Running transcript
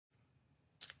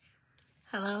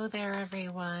Hello there,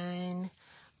 everyone.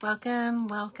 Welcome,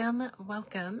 welcome,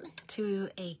 welcome to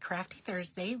a Crafty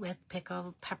Thursday with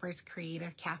Pickled Peppers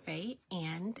Creator Cafe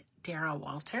and Dara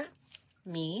Walter,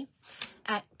 me,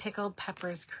 at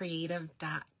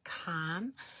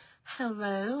pickledpepperscreative.com.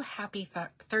 Hello, happy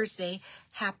Thursday,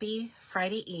 happy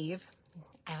Friday Eve.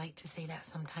 I like to say that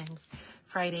sometimes.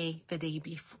 Friday Eve, the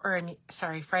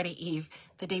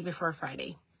day before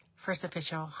Friday. First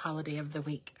official holiday of the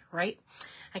week, right?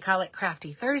 I call it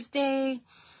Crafty Thursday.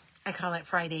 I call it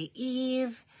Friday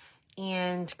Eve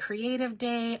and Creative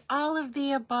Day, all of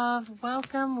the above.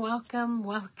 Welcome, welcome,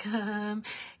 welcome.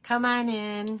 Come on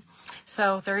in.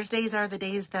 So Thursdays are the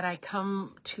days that I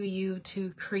come to you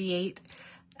to create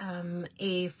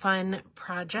a fun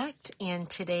project, and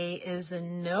today is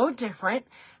no different.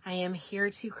 I am here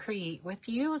to create with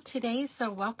you today,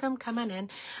 so welcome, come on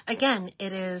in. Again,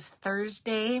 it is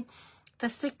Thursday, the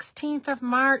 16th of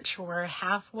March. We're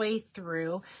halfway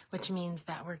through, which means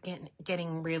that we're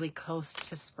getting really close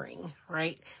to spring,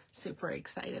 right? Super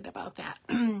excited about that.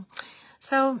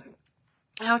 So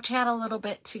I'll chat a little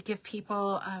bit to give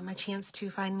people a chance to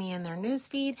find me in their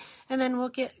newsfeed, and then we'll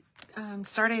get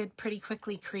started pretty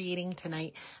quickly creating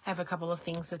tonight. I have a couple of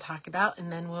things to talk about,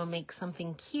 and then we'll make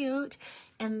something cute,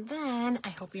 and then I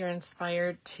hope you're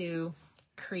inspired to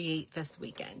create this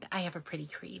weekend. I have a pretty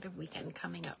creative weekend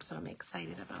coming up, so I'm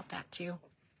excited about that too.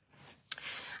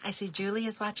 I see Julie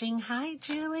is watching. Hi,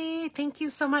 Julie. Thank you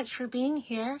so much for being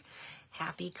here.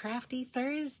 Happy Crafty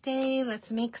Thursday.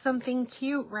 Let's make something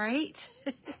cute, right?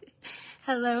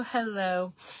 Hello,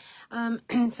 hello.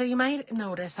 So you might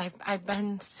notice I've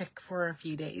been sick for a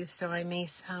few days, so I may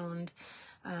sound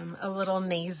a little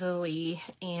nasally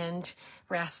and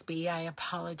raspy. I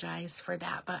apologize for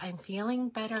that, but I'm feeling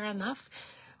better enough.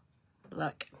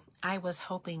 Look, I was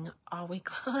hoping all week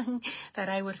long that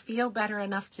I would feel better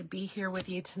enough to be here with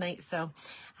you tonight, so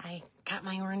I got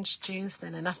my orange juice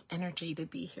and enough energy to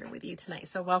be here with you tonight.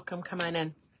 So welcome, come on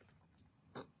in.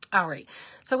 All right,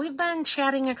 so we've been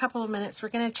chatting a couple of minutes. We're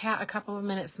going to chat a couple of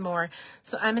minutes more.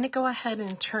 So I'm going to go ahead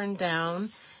and turn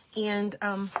down, and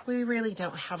we really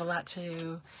don't have a lot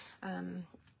to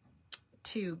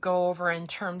go over in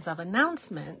terms of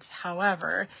announcements.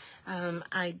 However,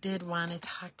 I did want to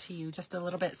talk to you just a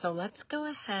little bit. So let's go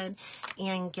ahead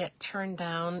and get turned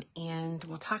down, and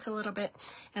we'll talk a little bit,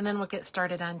 and then we'll get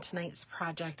started on tonight's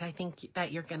project. I think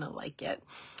that you're going to like it.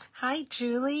 Hi,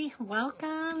 Julie.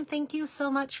 Welcome. Thank you so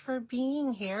much for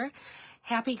being here.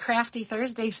 Happy Crafty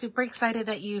Thursday. Super excited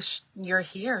that you're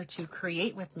here to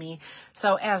create with me.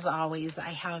 So as always, I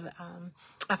have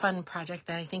a fun project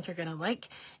that I think you're going to like,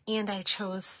 and I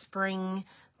chose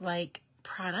spring-like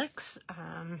products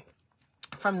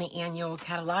from the annual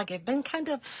catalog. I've been kind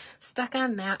of stuck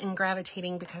on that and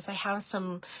gravitating because I have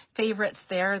some favorites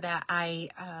there that I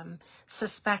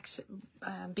suspect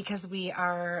because we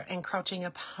are encroaching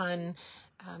upon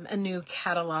a new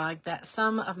catalog, that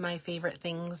some of my favorite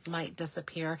things might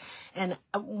disappear. And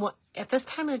at this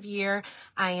time of year,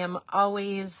 I am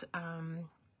always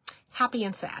happy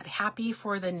and sad. Happy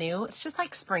for the new. It's just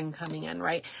like spring coming in,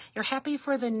 right? You're happy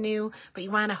for the new, but you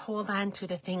want to hold on to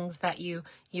the things that you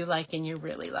like and you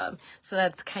really love. So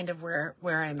that's kind of where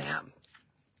I'm at.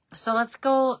 So let's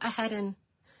go ahead and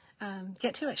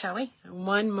get to it, shall we?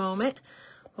 One moment.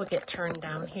 We'll get turned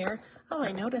down here. Oh,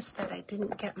 I noticed that I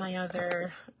didn't get my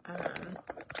other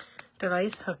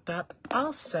device hooked up.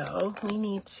 Also, we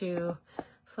need to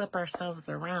flip ourselves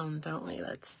around, don't we?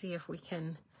 Let's see if we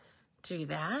can do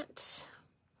that.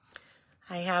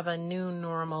 I have a new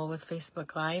normal with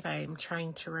Facebook Live. I'm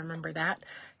trying to remember that.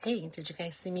 Hey, did you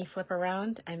guys see me flip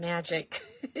around? I'm magic.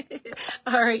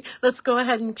 All right, let's go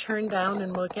ahead and turn down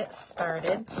and we'll get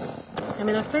started. I'm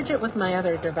going to fidget with my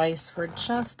other device for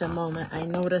just a moment. I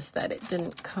noticed that it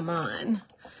didn't come on.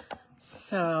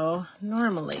 So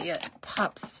normally it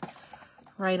pops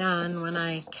right on when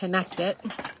I connect it.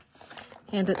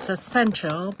 And it's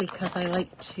essential because I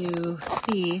like to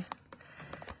see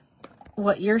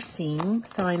what you're seeing,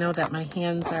 so I know that my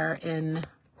hands are in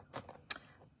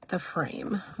the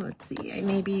frame. Let's see, I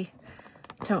maybe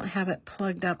don't have it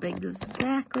plugged up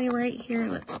exactly right here.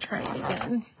 Let's try it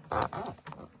again.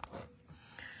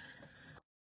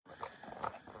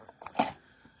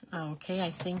 Okay,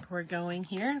 I think we're going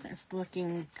here. That's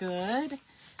looking good.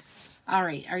 All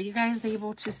right, are you guys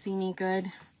able to see me good?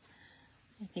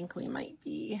 I think we might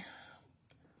be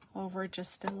over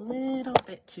just a little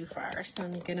bit too far, so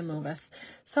I'm gonna move us.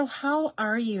 So how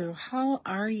are you? How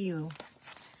are you?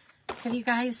 Have you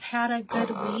guys had a good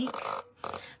week?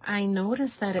 I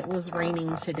noticed that it was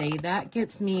raining today. That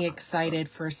gets me excited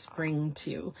for spring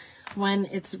too. When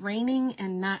it's raining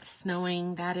and not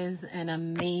snowing, that is an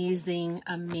amazing,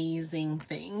 amazing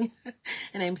thing.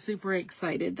 And I'm super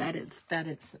excited that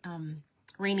it's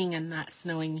raining and not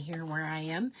snowing here where I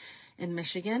am in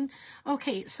Michigan.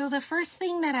 Okay, so the first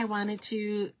thing that I wanted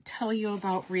to tell you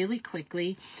about really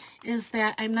quickly is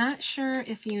that I'm not sure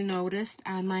if you noticed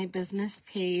on my business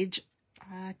page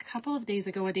a couple of days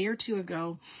ago, a day or two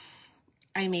ago,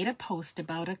 I made a post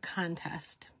about a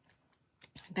contest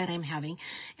that I'm having.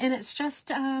 And it's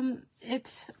just,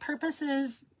 its purpose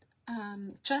is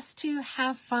just to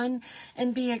have fun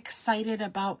and be excited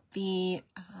about the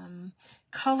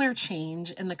color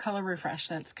change and the color refresh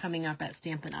that's coming up at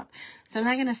Stampin' Up. So I'm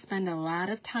not going to spend a lot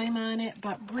of time on it,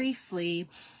 but briefly,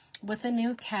 with a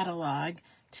new catalog,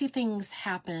 two things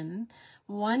happen.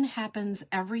 One happens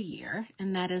every year,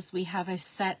 and that is we have a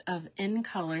set of in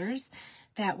colors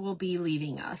that will be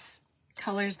leaving us.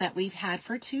 Colors that we've had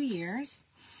for 2 years.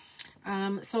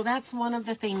 So that's one of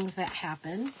the things that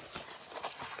happen.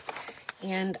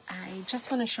 And I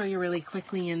just want to show you really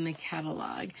quickly in the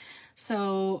catalog.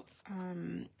 So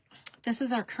this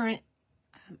is our current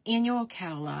annual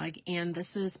catalog, and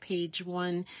this is page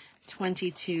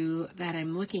 122 that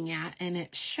I'm looking at, and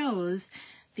it shows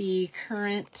the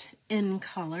current in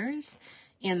colors,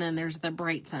 and then there's the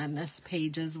brights on this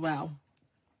page as well.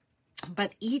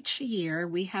 But each year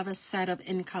we have a set of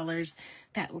in colors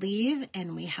that leave,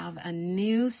 and we have a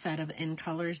new set of in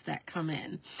colors that come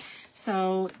in.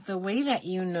 So the way that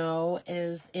you know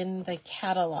is in the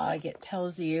catalog, it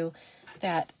tells you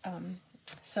that,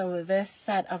 so this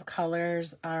set of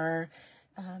colors are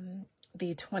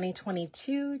the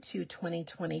 2022 to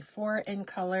 2024 in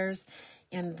colors.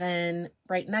 And then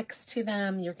right next to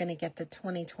them, you're going to get the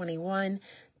 2021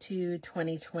 to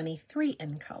 2023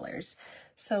 in colors.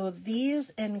 So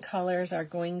these in colors are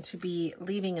going to be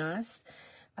leaving us.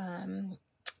 And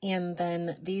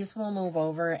then these will move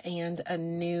over and a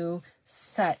new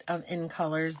set of in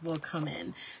colors will come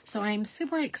in. So I'm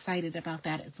super excited about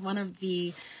that. It's one of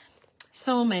the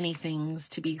so many things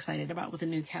to be excited about with a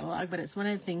new catalog, but it's one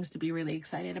of the things to be really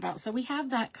excited about. So we have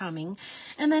that coming.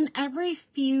 And then every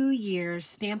few years,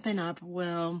 Stampin' Up!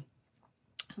 Will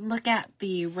look at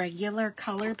the regular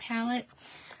color palette.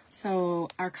 So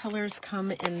our colors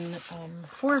come in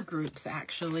 4 groups,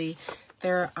 actually.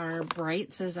 There are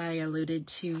brights, as I alluded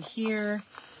to here.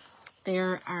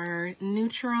 There are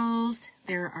neutrals,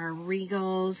 there are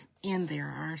regals, and there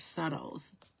are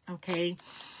subtles, okay?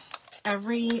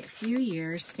 Every few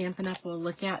years, Stampin' Up! Will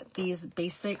look at these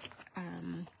basic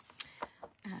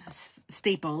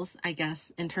staples, I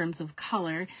guess, in terms of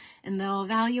color, and they'll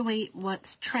evaluate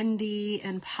what's trendy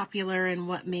and popular and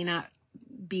what may not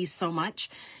be so much,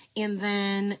 and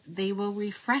then they will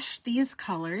refresh these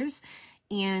colors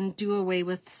and do away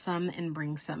with some and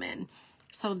bring some in.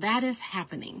 So that is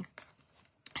happening.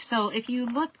 So if you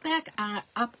look back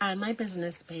up on my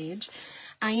business page,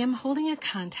 I am holding a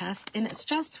contest, and it's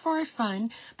just for fun,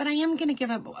 but I am going to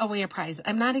give away a prize.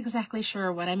 I'm not exactly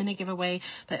sure what I'm going to give away,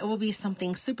 but it will be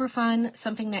something super fun,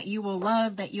 something that you will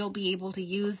love, that you'll be able to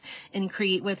use and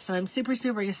create with. So I'm super,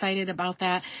 super excited about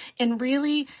that. And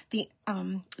really, the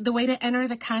way to enter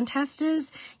the contest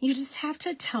is you just have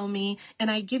to tell me, and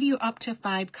I give you up to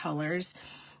 5 colors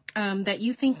that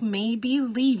you think may be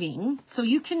leaving. So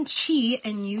you can cheat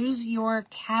and use your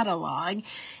catalog.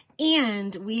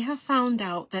 And we have found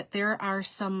out that there are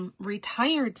some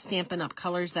retired Stampin' Up!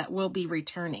 Colors that will be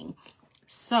returning.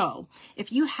 So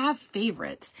if you have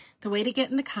favorites, the way to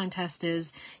get in the contest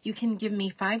is you can give me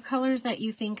 5 colors that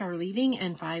you think are leaving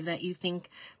and 5 that you think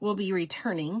will be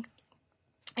returning.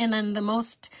 And then the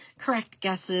most correct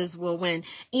guesses will win.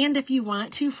 And if you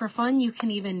want to, for fun, you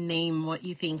can even name what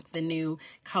you think the new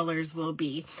colors will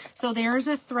be. So there's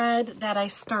a thread that I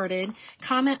started.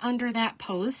 Comment under that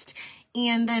post,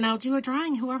 and then I'll do a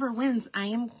drawing. Whoever wins, I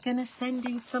am going to send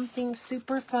you something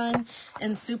super fun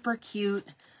and super cute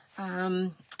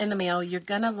in the mail. You're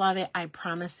going to love it, I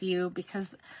promise you,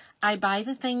 because I buy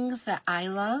the things that I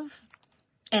love,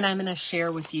 and I'm going to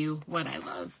share with you what I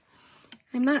love.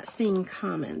 I'm not seeing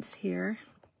comments here.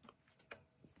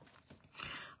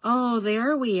 Oh,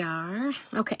 there we are.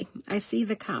 Okay, I see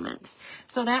the comments.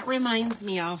 So that reminds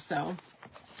me also,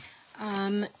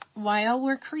 while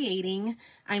we're creating,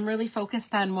 I'm really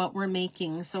focused on what we're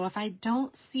making. So if I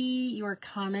don't see your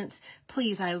comments,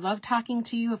 please, I love talking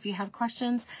to you. If you have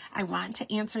questions, I want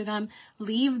to answer them.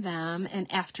 Leave them, and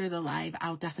after the live,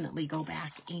 I'll definitely go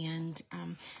back and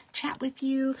chat with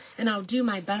you, and I'll do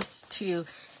my best to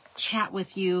chat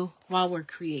with you while we're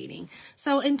creating.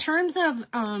 So in terms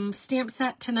of stamp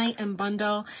set tonight and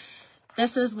bundle,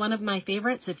 This is one of my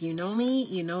favorites. If you know me,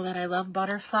 you know that I love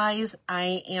butterflies.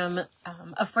 I am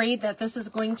afraid that this is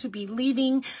going to be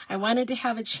leaving. I wanted to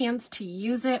have a chance to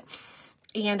use it.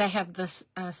 And I have this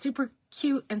super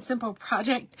cute and simple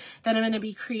project that I'm going to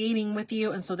be creating with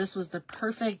you. And so this was the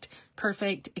perfect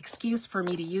excuse for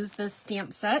me to use this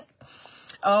stamp set.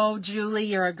 Oh, Julie,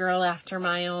 you're a girl after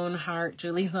my own heart.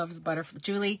 Julie loves butterflies.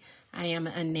 Julie, I am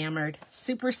enamored,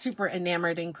 super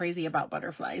enamored and crazy about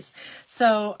butterflies.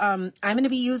 So I'm going to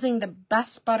be using the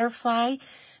Best Butterfly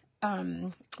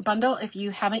bundle. If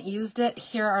you haven't used it,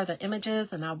 here are the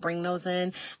images and I'll bring those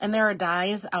in. And there are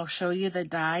dies. I'll show you the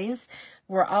dies.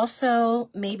 We're also,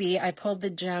 maybe I pulled the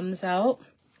gems out.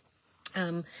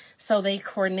 So they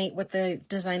coordinate with the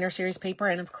designer series paper.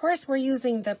 And of course we're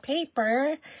using the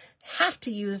paper, have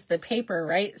to use the paper,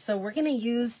 right? So we're going to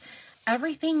use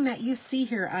everything that you see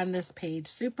here on this page.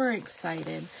 Super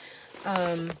excited.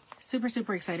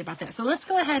 Super excited about that. So let's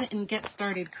go ahead and get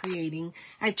started creating.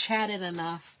 I chatted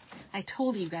enough. I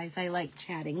told you guys I like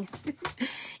chatting.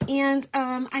 And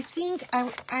I think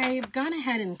I've gone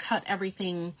ahead and cut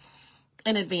everything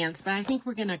in advance, but I think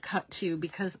we're going to cut too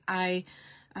because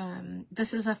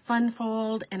this is a fun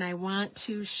fold and I want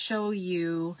to show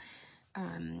you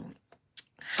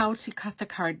how to cut the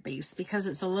card base because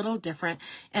it's a little different.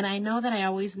 And I know that I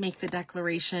always make the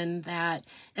declaration that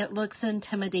it looks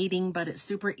intimidating, but it's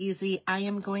super easy. I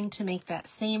am going to make that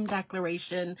same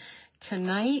declaration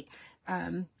tonight.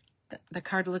 The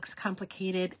card looks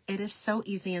complicated. It is so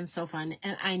easy and so fun.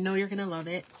 And I know you're going to love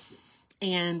it.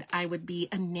 And I would be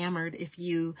enamored if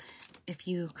you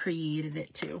created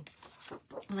it too.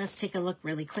 Let's take a look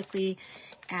really quickly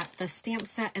at the stamp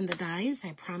set and the dies.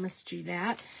 I promised you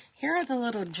that. Here are the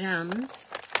little gems.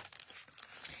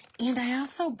 And I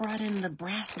also brought in the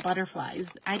brass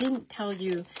butterflies. I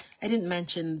didn't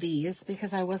mention these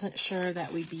because I wasn't sure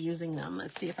that we'd be using them.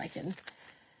 Let's see if I can.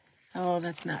 Oh,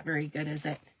 that's not very good, is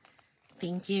it?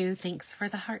 Thank you. Thanks for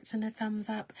the hearts and the thumbs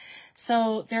up.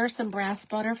 So there are some brass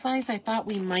butterflies. I thought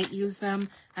we might use them.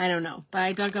 I don't know, but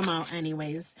I dug them out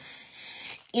anyways.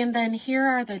 And then here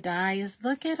are the dies.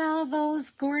 Look at all those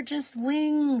gorgeous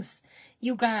wings.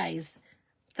 You guys,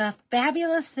 the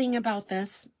fabulous thing about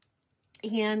this,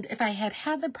 and if I had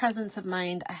had the presence of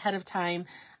mind ahead of time,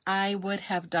 I would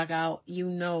have dug out, you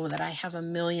know that I have a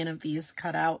million of these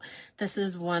cut out. This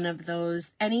is one of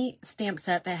those, any stamp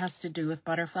set that has to do with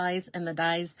butterflies and the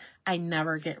dies, I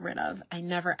never get rid of. I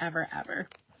never, ever, ever.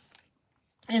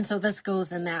 And so this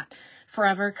goes in that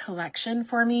forever collection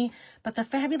for me. But the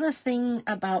fabulous thing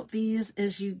about these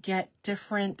is you get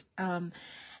different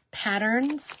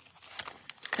patterns.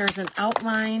 There's an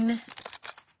outline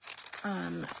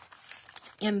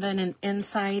and then an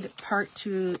inside part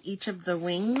to each of the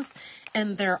wings.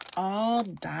 And they're all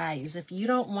dies. If you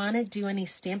don't want to do any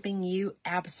stamping, you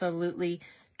absolutely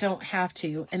don't have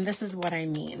to. And this is what I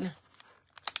mean.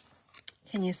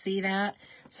 Can you see that?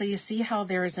 So you see how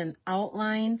there's an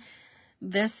outline.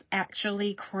 This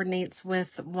actually coordinates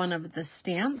with one of the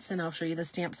stamps, and I'll show you the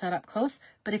stamp set up close.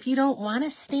 But if you don't want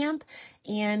to stamp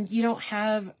and you don't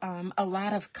have a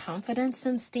lot of confidence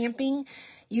in stamping,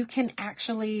 you can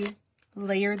actually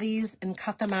layer these and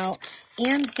cut them out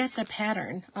and get the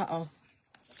pattern. Uh-oh,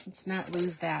 let's not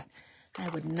lose that. I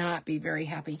would not be very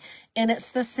happy. And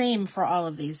it's the same for all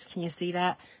of these. Can you see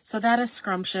that? So that is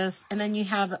scrumptious. And then you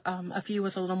have a few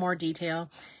with a little more detail.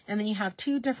 And then you have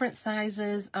two different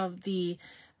sizes of the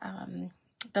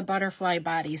butterfly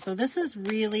body. So this is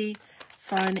really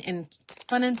fun and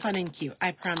cute.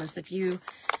 I promise. If you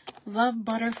love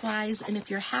butterflies and if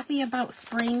you're happy about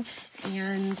spring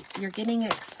and you're getting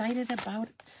excited about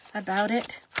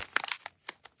it,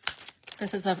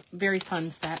 this is a very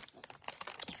fun set.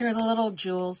 Here are the little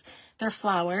jewels. They're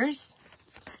flowers.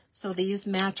 So these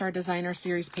match our designer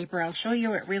series paper. I'll show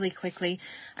you it really quickly.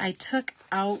 I took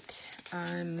out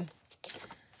the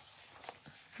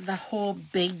whole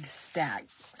big stack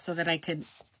so that I could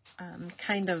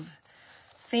kind of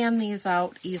fan these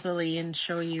out easily and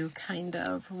show you kind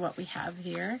of what we have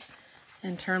here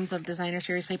in terms of designer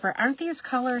series paper. Aren't these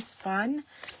colors fun?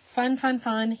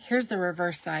 Fun. Here's the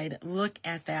reverse side. Look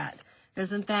at that.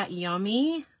 Isn't that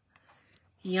yummy?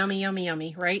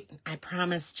 Yummy, right? I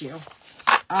promised you.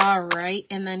 All right,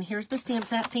 and then here's the stamp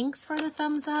set. Thanks for the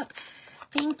thumbs up.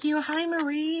 Thank you. Hi,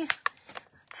 Marie.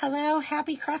 Hello,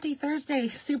 happy Crafty Thursday.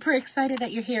 Super excited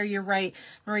that you're here. You're right,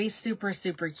 Marie, super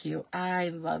cute. I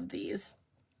love these.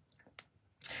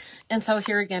 And so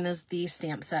here again is the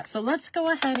stamp set. So let's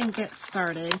go ahead and get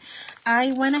started.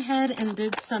 I went ahead and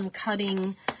did some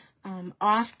cutting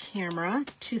off camera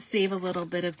to save a little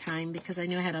bit of time because I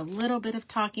knew I had a little bit of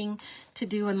talking to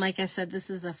do. And like I said, this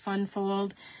is a fun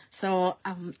fold. So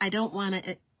I don't want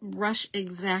to rush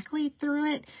exactly through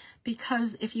it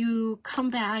because if you come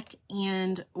back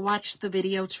and watch the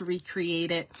video to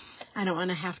recreate it, I don't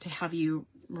want to have you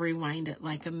rewind it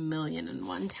like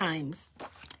 1,000,001 times.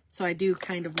 So I do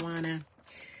kind of want to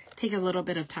take a little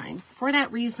bit of time. For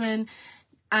that reason,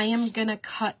 I am going to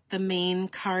cut the main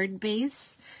card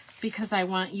base because I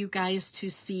want you guys to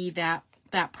see that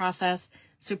process.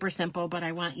 Super simple, but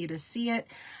I want you to see it.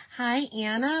 Hi,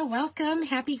 Anna. Welcome.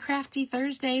 Happy Crafty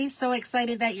Thursday. So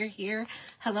excited that you're here.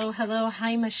 Hello, hello.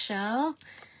 Hi, Michelle.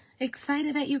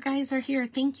 Excited that you guys are here.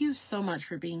 Thank you so much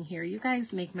for being here. You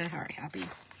guys make my heart happy.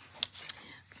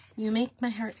 You make my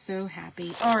heart so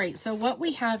happy. All right, so what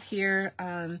we have here,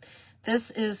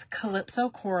 this is Calypso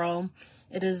Coral.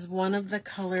 It is one of the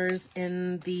colors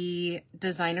in the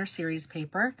designer series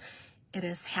paper. It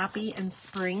is happy and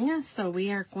spring, so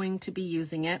we are going to be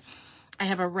using it. I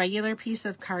have a regular piece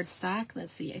of cardstock.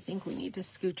 Let's see, I think we need to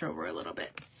scooch over a little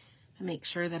bit to make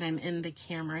sure that I'm in the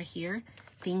camera here.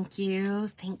 Thank you.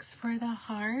 Thanks for the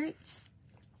hearts.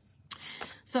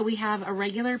 So we have a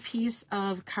regular piece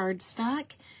of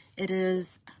cardstock. It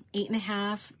is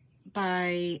 8.5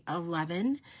 by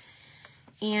 11.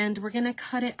 And we're going to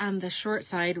cut it on the short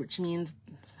side, which means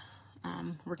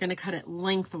we're going to cut it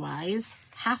lengthwise,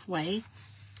 halfway.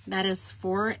 That is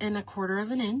 4 1/4 of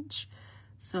an inch.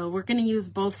 So we're going to use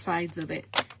both sides of it.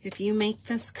 If you make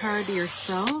this card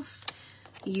yourself,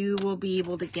 you will be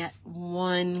able to get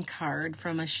one card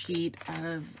from a sheet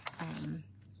of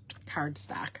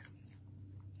cardstock.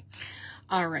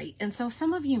 All right, and so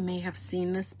some of you may have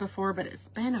seen this before, but it's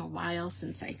been a while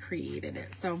since I created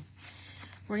it. So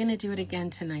we're going to do it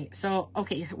again tonight. So,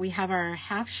 okay, we have our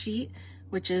half sheet,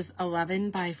 which is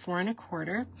 11 by 4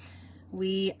 1/4.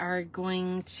 We are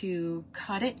going to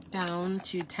cut it down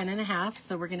to 10.5.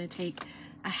 So we're going to take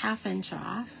a 1/2 inch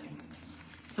off.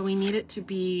 So we need it to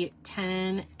be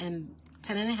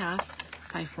 10.5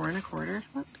 by 4 1/4.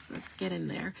 Whoops, let's get in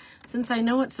there. Since I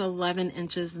know it's 11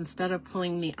 inches, instead of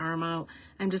pulling the arm out,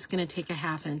 I'm just going to take a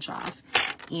 1/2 inch off,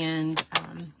 and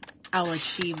I'll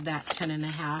achieve that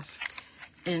 10.5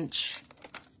 inch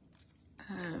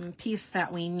piece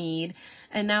that we need.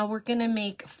 And now we're going to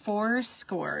make 4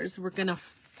 scores. We're going to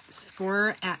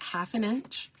score at 1/2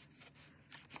 inch.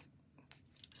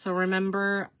 So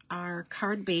remember our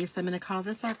card base, I'm going to call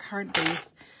this our card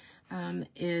base,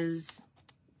 is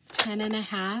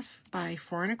 10.5 by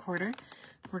 4 1/4.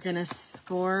 We're going to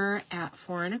score at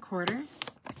 4 1/4.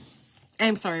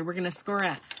 I'm sorry, we're going to score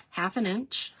at 1/2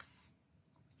 inch.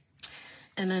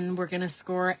 And then we're going to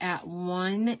score at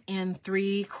 1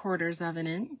 3/4 of an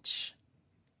inch.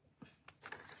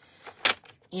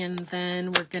 And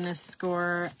then we're going to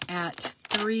score at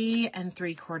 3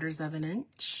 3/4 of an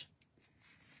inch.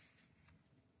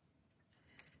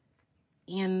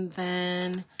 And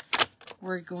then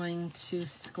we're going to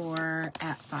score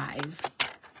at 5.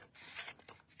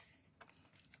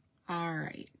 All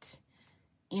right.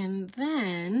 And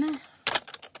then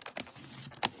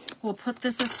we'll put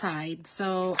this aside.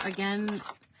 So again,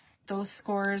 those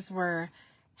scores were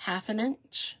 1/2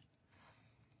 inch,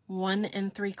 1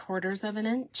 3/4 of an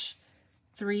inch,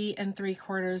 3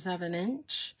 3/4 of an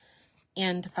inch,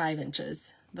 and 5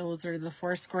 inches. Those are the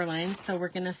 4 score lines. So we're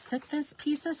going to set this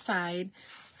piece aside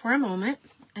for a moment,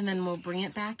 and then we'll bring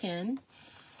it back in.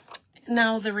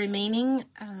 Now the remaining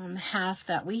half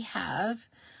that we have,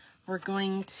 we're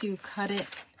going to cut it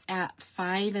at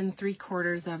 5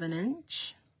 3/4 of an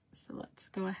inch. So let's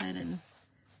go ahead and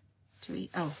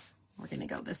we're going to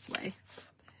go this way.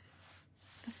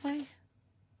 This way?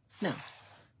 No,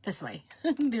 this way.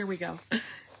 There we go.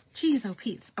 Jeez, oh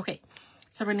Pete's. Okay,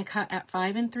 so we're going to cut at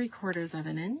 5 3/4 of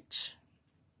an inch.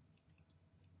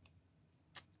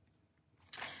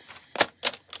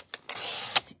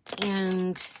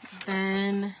 And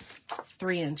then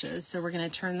 3 inches. So we're going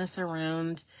to turn this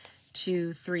around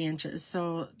to 3 inches.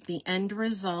 So the end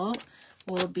result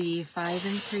will be 5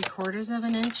 3/4 of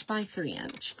an inch by 3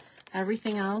 inch.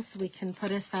 Everything else we can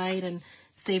put aside and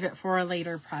save it for a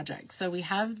later project. So we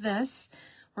have this.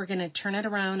 We're going to turn it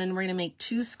around and we're going to make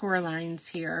 2 score lines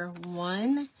here.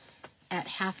 One at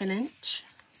 1/2 inch.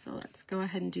 So let's go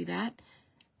ahead and do that.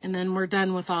 And then we're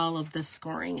done with all of the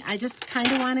scoring. I just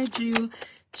kind of wanted you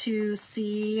to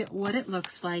see what it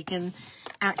looks like, and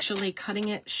actually cutting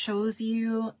it shows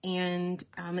you, and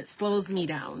it slows me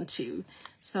down too,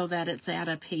 so that it's at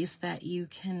a pace that you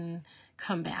can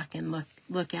come back and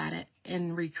look at it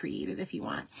and recreate it if you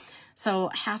want. So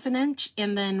 1/2 inch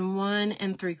and then 1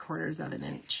 3/4 of an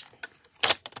inch.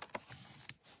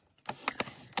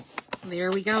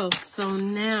 There we go. So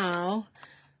now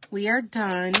we are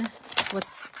done with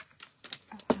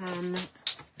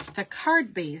the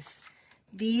card base.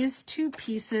 These two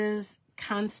pieces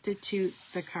constitute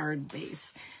the card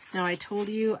base. Now I told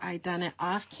you I'd done it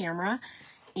off camera,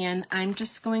 and I'm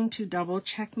just going to double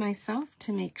check myself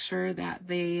to make sure that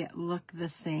they look the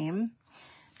same,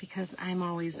 because I'm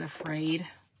always afraid.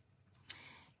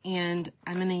 And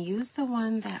I'm going to use the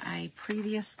one that I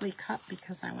previously cut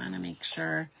because I want to make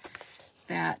sure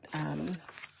that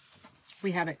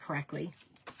we have it correctly.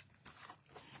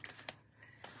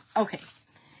 Okay,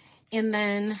 and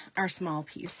then our small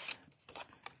piece.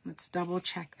 Let's double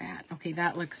check that. Okay,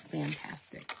 that looks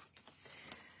fantastic.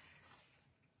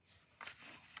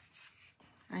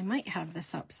 I might have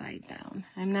this upside down.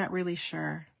 I'm not really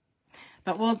sure,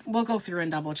 but we'll go through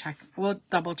and double check. We'll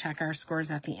double check our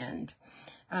scores at the end.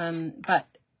 But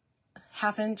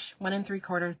 1/2 inch, 1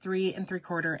 3/4, 3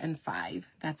 3/4, and 5.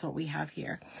 That's what we have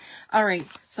here. All right,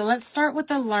 so let's start with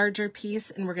the larger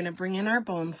piece, and we're going to bring in our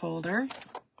bone folder.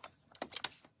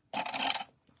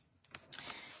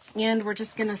 And we're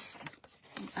just going to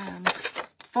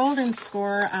fold and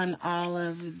score on all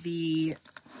of the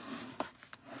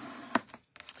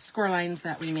score lines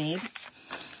that we made.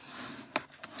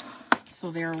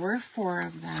 So there were 4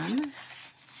 of them.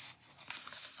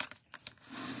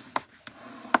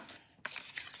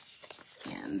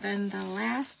 And then the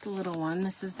last little one,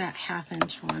 this is that 1/2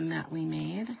 inch one that we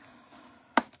made.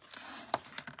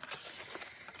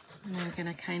 And I'm going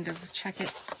to kind of check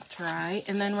it dry.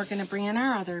 And then we're going to bring in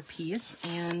our other piece,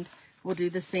 and we'll do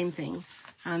the same thing.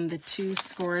 On the 2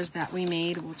 scores that we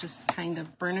made, we'll just kind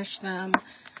of burnish them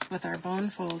with our bone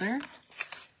folder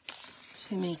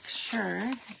to make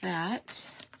sure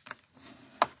that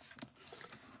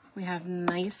we have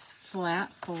nice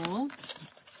flat folds.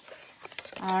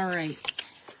 All right.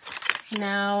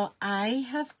 Now I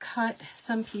have cut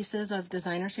some pieces of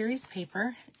designer series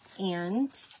paper, and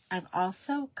I've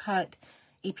also cut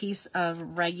a piece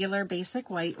of regular basic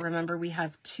white. Remember, we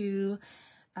have 2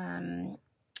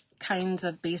 kinds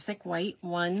of basic white.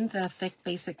 One, the thick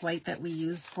basic white that we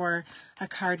use for a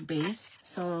card base.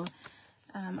 So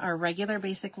our regular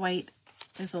basic white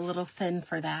is a little thin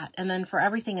for that. And then for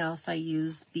everything else, I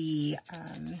use the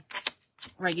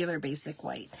regular basic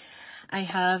white. I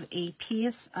have a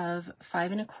piece of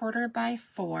 5 1/4 by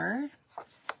 4.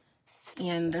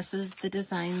 And this is the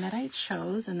design that I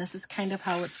chose. And this is kind of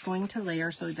how it's going to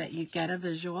layer so that you get a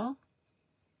visual.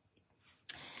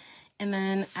 And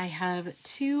then I have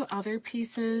 2 other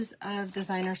pieces of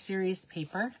designer series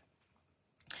paper.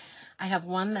 I have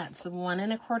one that's 1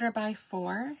 1/4 by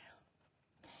 4.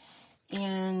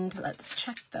 And let's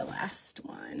check the last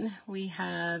one we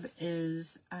have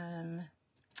is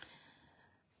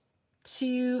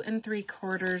 2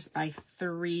 3/4 by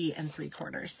 3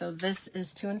 3/4. So this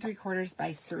is 2 3/4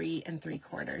 by 3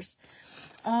 3/4.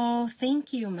 Oh,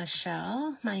 thank you,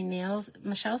 Michelle. My nails.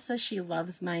 Michelle says she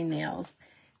loves my nails.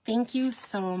 Thank you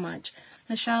so much.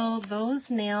 Michelle, those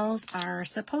nails are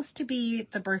supposed to be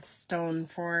the birthstone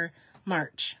for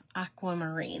March,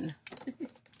 aquamarine.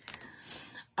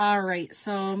 All right,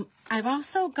 so I've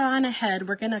also gone ahead.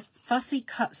 We're going to fussy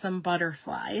cut some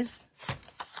butterflies.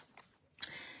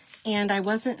 And I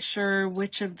wasn't sure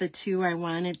which of the 2 I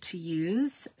wanted to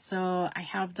use, so I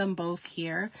have them both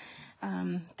here.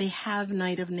 They have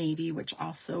Night of Navy, which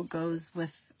also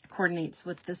coordinates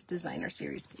with this designer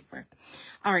series paper.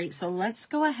 All right, so let's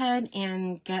go ahead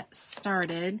and get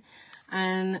started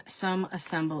on some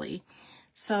assembly.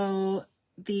 So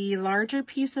the larger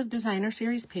piece of designer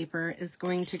series paper is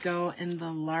going to go in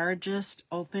the largest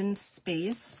open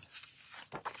space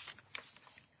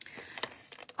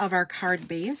of our card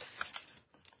base.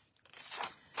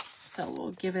 So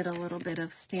we'll give it a little bit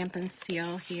of Stampin'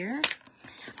 Seal here.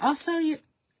 Also, you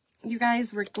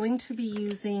guys, we're going to be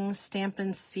using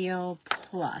Stampin' Seal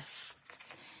Plus.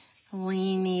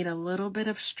 We need a little bit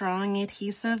of strong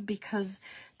adhesive because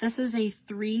this is a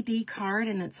 3D card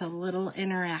and it's a little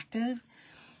interactive.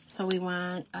 So we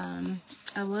want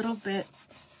a little bit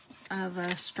of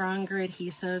a stronger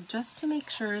adhesive just to make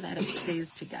sure that it stays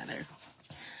together.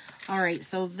 All right,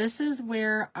 so this is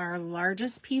where our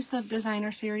largest piece of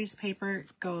designer series paper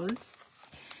goes.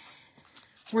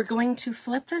 We're going to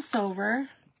flip this over,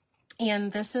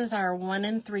 and this is our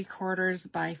 1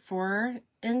 3/4 by 4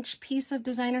 inch piece of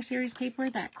designer series paper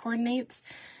that coordinates.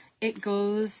 It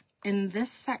goes in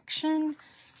this section,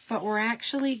 but we're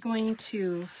actually going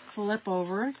to flip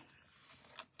over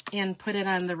and put it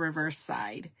on the reverse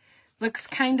side. Looks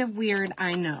kind of weird,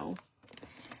 I know,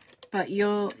 but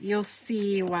you'll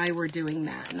see why we're doing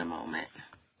that in a moment.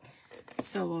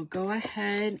 So we'll go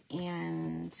ahead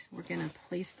and we're going to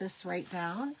place this right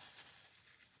down.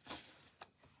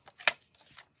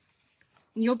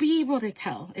 You'll be able to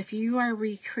tell if you are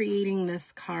recreating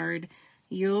this card,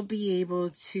 you'll be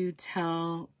able to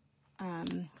tell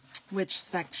which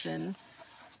section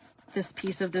this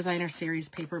piece of designer series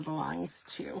paper belongs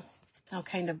to. I'll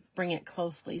kind of bring it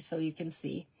closely so you can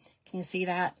see. Can you see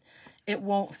that? It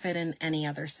won't fit in any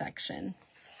other section.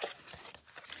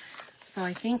 So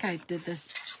I think I did this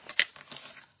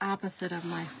opposite of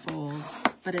my folds,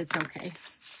 but it's okay.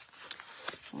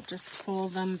 We'll just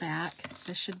fold them back.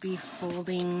 This should be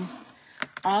folding.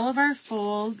 All of our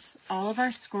folds, all of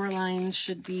our score lines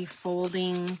should be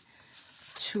folding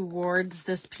towards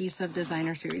this piece of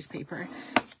designer series paper.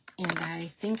 And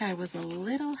I think I was a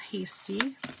little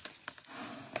hasty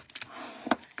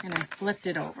and I flipped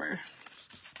it over,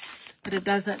 but it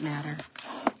doesn't matter.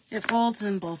 It folds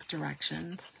in both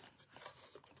directions.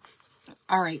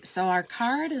 All right, so our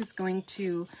card is going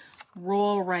to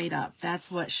roll right up.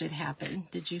 That's what should happen.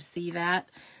 Did you see that?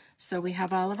 So we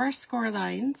have all of our score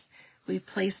lines. We've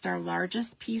placed our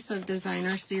largest piece of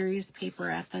designer series paper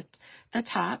at the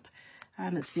top.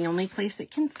 It's the only place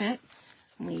it can fit.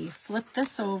 We flip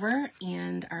this over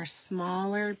and our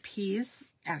smaller piece,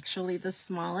 actually the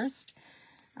smallest,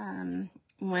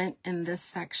 went in this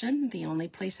section, the only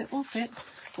place it will fit.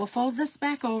 We'll fold this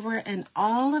back over and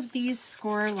all of these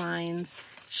score lines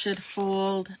should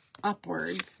fold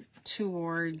upwards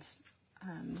towards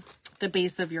the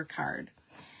base of your card.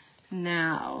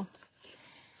 Now,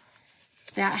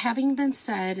 that having been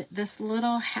said, this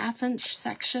little 1/2 inch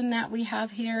section that we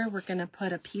have here, we're going to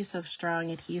put a piece of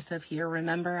strong adhesive here.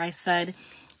 Remember I said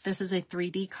this is a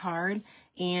 3D card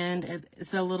and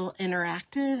it's a little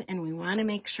interactive, and we want to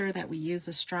make sure that we use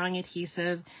a strong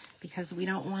adhesive because we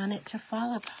don't want it to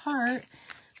fall apart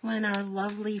when our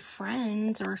lovely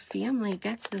friends or family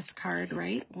gets this card,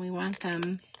 right? We want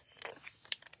them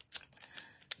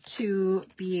to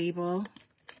be able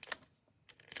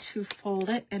to fold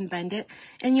it and bend it,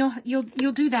 and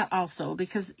you'll do that also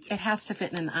because it has to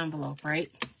fit in an envelope,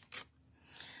 right?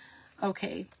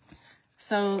 Okay,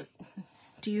 so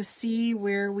do you see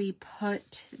where we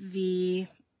put the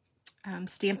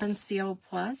Stampin' Seal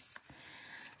Plus?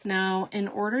 Now, in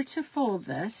order to fold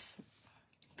this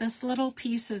little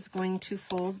piece is going to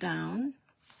fold down.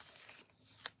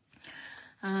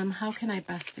 How can I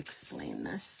best explain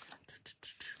this?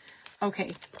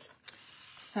 Okay,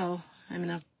 so I'm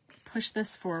going to push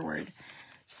this forward.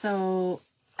 So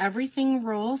everything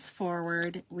rolls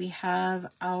forward. We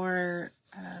have our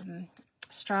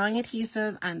strong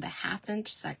adhesive on the 1/2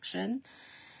 inch section.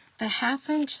 The 1/2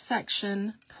 inch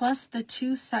section plus the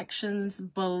 2 sections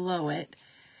below it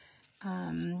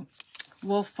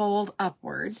will fold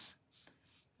upward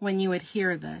when you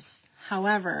adhere this.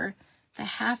 However, the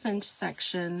 1/2 inch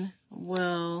section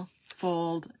will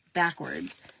fold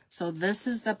backwards. So this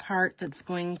is the part that's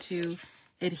going to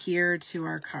adhere to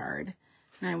our card.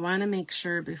 And I want to make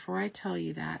sure before I tell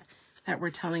you that we're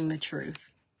telling the truth.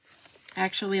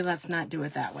 Actually, let's not do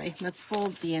it that way. Let's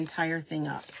fold the entire thing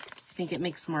up. I think it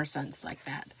makes more sense like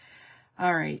that.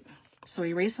 All right, so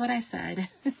erase what I said.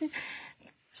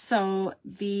 So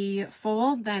the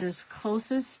fold that is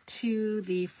closest to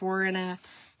the 4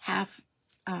 1/2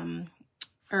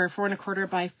 or 4 1/4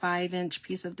 by 5 inch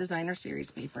piece of designer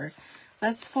series paper,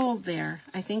 let's fold there.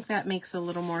 I think that makes a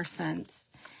little more sense.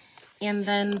 And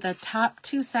then the top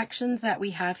 2 sections that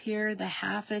we have here, the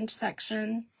 1/2 inch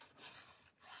section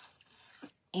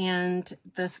and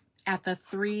at the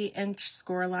 3 inch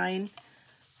score line,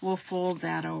 we'll fold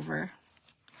that over.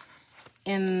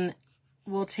 And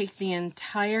we'll take the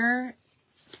entire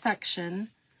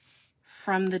section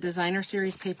from the designer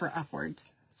series paper upwards.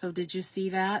 So did you see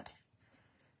that?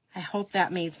 I hope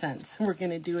that made sense. We're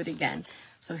going to do it again.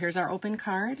 So here's our open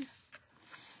card.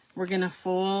 We're going to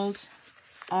fold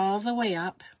all the way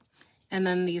up, and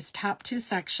then these top 2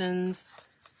 sections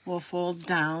will fold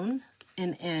down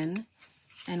and in,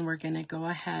 and we're going to go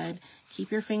ahead.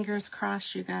 Keep your fingers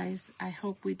crossed, you guys. I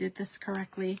hope we did this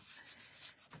correctly.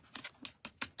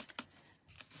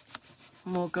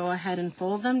 We'll go ahead and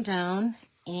fold them down,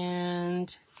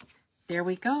 and there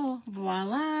we go.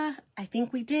 Voila! I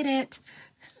think we did it.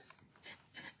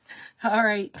 All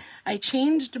right, I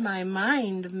changed my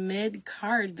mind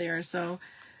mid-card there, so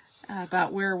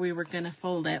about where we were going to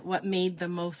fold it, what made the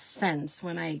most sense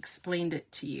when I explained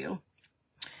it to you.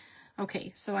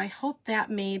 Okay, so I hope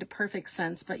that made perfect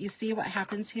sense, but you see what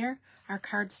happens here? Our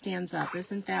card stands up.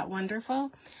 Isn't that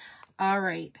wonderful? All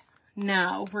right,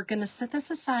 now we're going to set this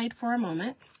aside for a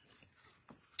moment.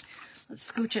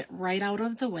 Let's scooch it right out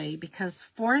of the way because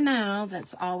for now,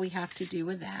 that's all we have to do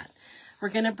with that. we're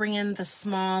going to bring in the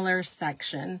smaller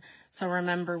section. So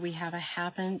remember, we have a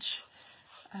half inch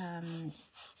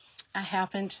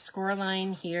score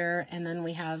line here, and then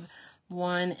we have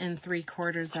 1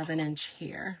 3/4 inch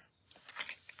here.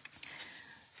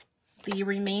 The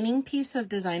remaining piece of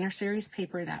designer series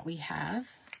paper that we have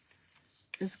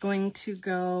is going to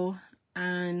go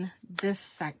on this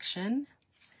section,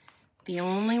 the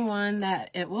only one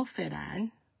that it will fit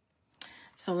on.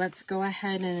 So let's go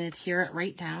ahead and adhere it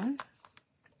right down.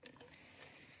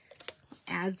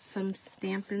 Add some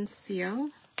Stampin' Seal.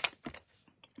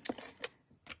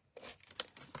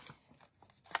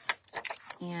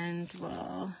 And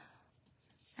we'll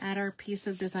add our piece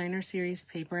of designer series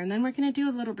paper, and then we're going to do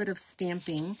a little bit of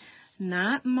stamping,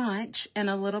 not much, and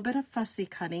a little bit of fussy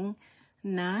cutting,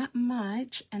 not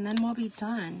much, and then we'll be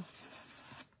done.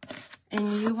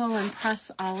 And you will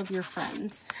impress all of your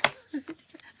friends.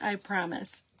 I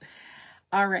promise.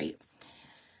 All right.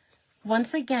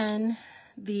 Once again,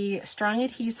 the strong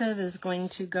adhesive is going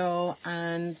to go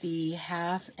on the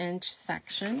 1/2 inch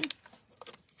section.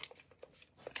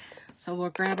 So we'll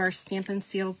grab our Stampin'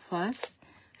 Seal Plus.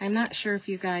 I'm not sure if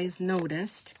you guys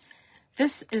noticed.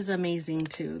 This is amazing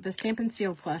too, the Stampin'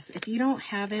 Seal Plus. If you don't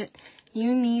have it,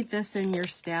 you need this in your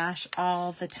stash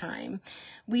all the time.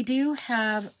 We do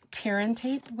have tear and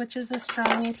tape, which is a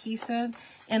strong adhesive,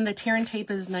 and the tear and tape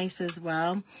is nice as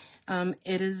well.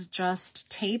 It is just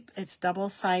tape, it's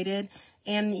double-sided,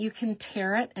 and you can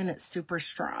tear it and it's super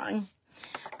strong.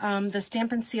 The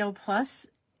Stampin' Seal Plus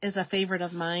is a favorite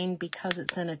of mine because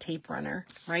it's in a tape runner,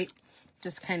 right?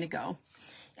 Just kind of go.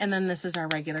 And then this is our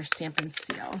regular Stampin'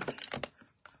 Seal.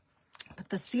 But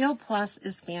the Seal Plus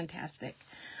is fantastic.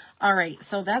 All right,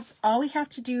 so that's all we have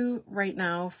to do right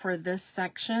now for this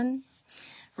section.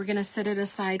 We're going to set it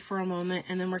aside for a moment,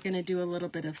 and then we're going to do a little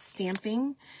bit of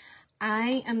stamping.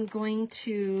 I am going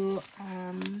to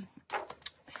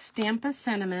stamp a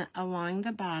sentiment along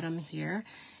the bottom here,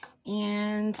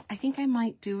 and I think I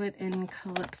might do it in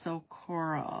Calypso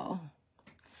Coral.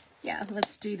 Yeah,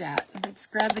 let's do that. Let's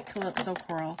grab the Calypso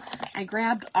Coral. I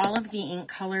grabbed all of the ink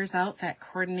colors out that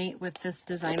coordinate with this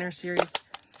designer series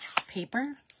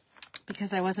paper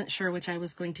because I wasn't sure which I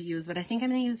was going to use, but I think I'm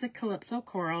going to use the Calypso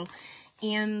Coral.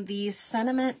 And the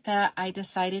sentiment that I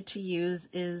decided to use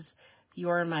is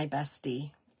 "You're my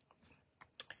bestie."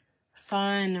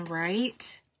 Fun,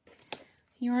 right?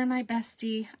 You're my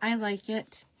bestie. I like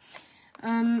it.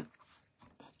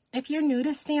 If you're new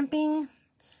to stamping,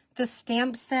 the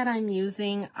stamps that I'm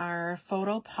using are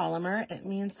photopolymer. It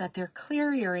means that they're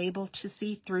clear. You're able to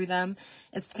see through them.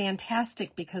 It's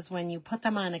fantastic because when you put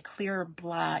them on a clear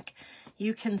block,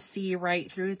 you can see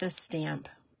right through the stamp.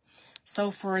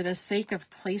 So for the sake of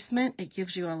placement, it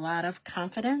gives you a lot of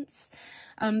confidence.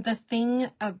 The thing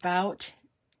about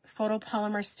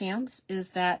photopolymer stamps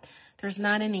is that there's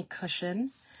not any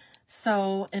cushion.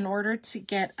 So in order to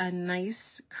get a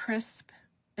nice, crisp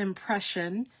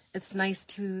impression, it's nice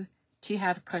to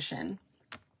have cushion.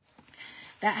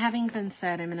 That having been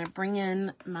said, I'm going to bring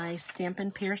in my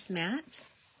Stampin' Pierce mat,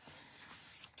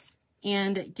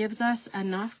 and it gives us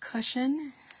enough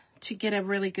cushion to get a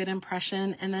really good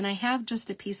impression. And then I have just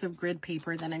a piece of grid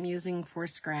paper that I'm using for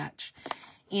scratch,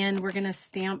 and we're going to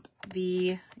stamp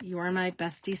the "You're my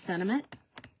bestie" sentiment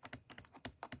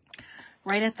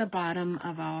right at the bottom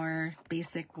of our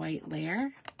basic white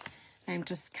layer. I'm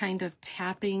just kind of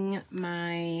tapping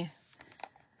my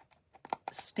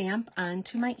stamp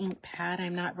onto my ink pad.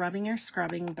 I'm not rubbing or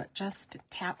scrubbing, but just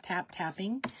tap, tap,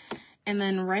 tapping. And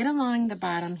then right along the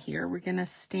bottom here, we're going to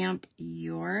stamp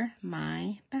 "You're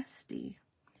my bestie."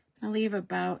 I'll leave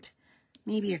about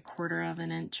maybe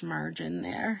 1/4 inch margin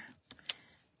there,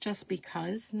 just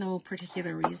because, no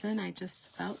particular reason. I just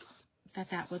felt that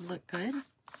that would look good.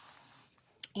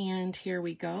 And here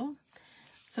we go.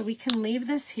 So we can leave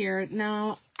this here.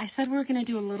 Now, I said we were going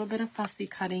to do a little bit of fussy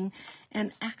cutting,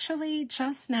 and actually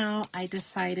just now I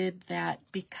decided that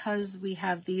because we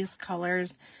have these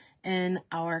colors in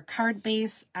our card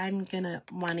base, I'm going to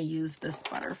want to use this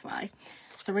butterfly.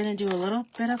 So we're going to do a little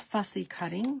bit of fussy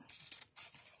cutting.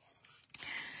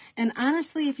 And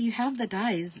honestly, if you have the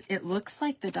dies, it looks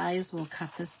like the dies will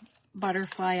cut this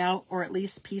butterfly out, or at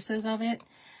least pieces of it.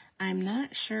 I'm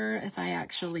not sure if I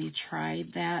actually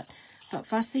tried that, but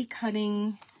fussy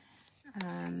cutting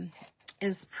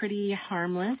is pretty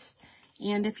harmless.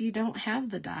 And if you don't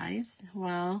have the dies,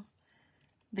 well,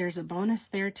 there's a bonus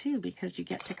there too, because you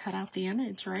get to cut out the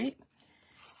image, right?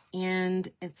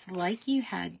 And it's like you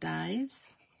had dies.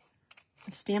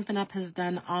 Stampin' Up has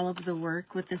done all of the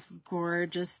work with this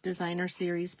gorgeous designer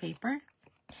series paper.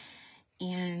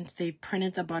 And they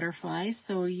printed the butterfly,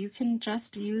 so you can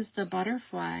just use the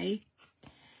butterfly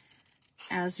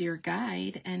as your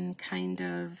guide and kind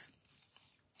of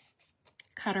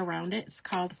cut around it. It's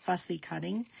called fussy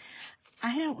cutting.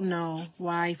 I don't know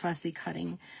why fussy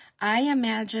cutting. I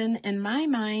imagine in my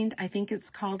mind, I think it's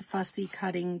called fussy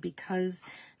cutting because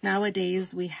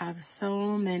nowadays we have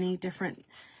so many different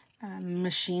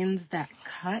machines that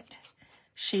cut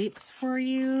shapes for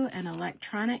you and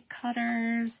electronic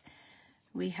cutters.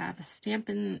 We have a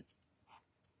Stampin'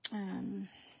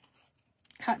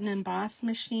 cut and emboss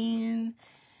machine,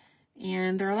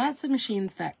 and there are lots of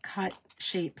machines that cut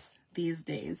shapes these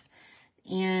days.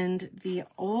 And the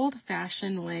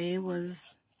old-fashioned way was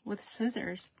with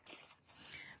scissors.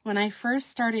 When I first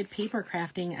started paper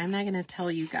crafting, I'm not going to tell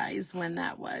you guys when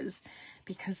that was,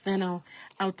 because then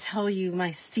I'll tell you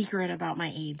my secret about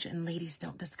my age, and ladies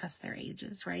don't discuss their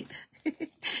ages, right?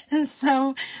 And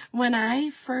so when I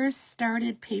first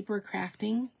started paper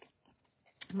crafting,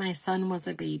 my son was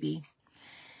a baby,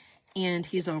 and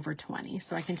he's over 20,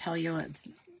 so I can tell you it's,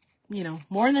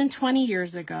 more than 20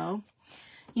 years ago.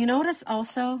 You notice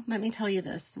also, let me tell you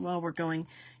this while we're going,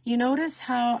 you notice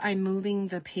how I'm moving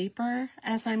the paper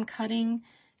as I'm cutting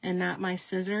and not my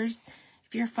scissors?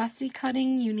 If you're fussy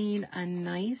cutting, you need a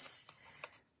nice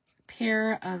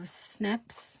pair of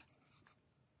snips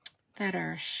that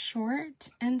are short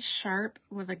and sharp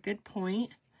with a good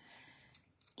point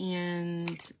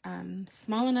and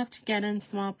small enough to get in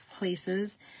small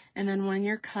places. And then when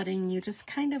you're cutting, you just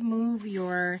kind of move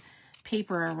your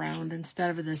paper around instead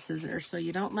of the scissors. So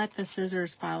you don't let the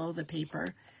scissors follow the paper.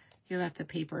 You let the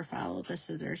paper follow the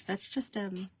scissors. That's just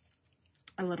a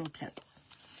little tip.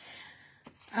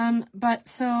 But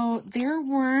so there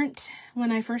weren't,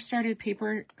 when I first started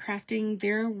paper crafting,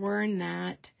 there were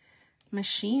not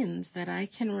machines that I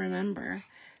can remember.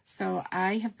 So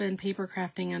I have been paper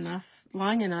crafting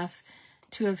long enough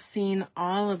to have seen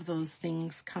all of those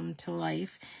things come to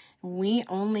life. We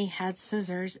only had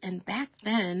scissors, and back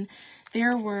then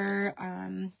there were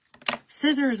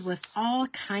scissors with all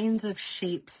kinds of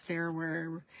shapes. There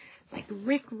were like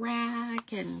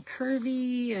rick-rack and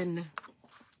curvy, and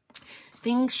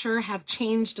things sure have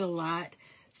changed a lot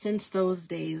since those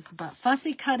days, but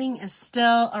fussy cutting is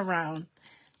still around,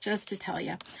 just to tell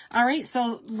you. All right,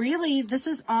 so really this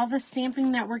is all the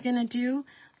stamping that we're gonna do.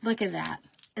 Look at that.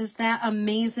 Is that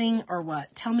amazing or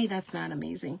what? Tell me that's not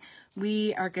amazing.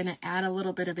 We are going to add a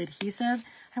little bit of adhesive.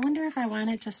 I wonder if I want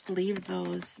to just leave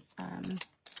those,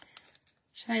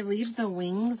 should I leave the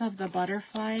wings of the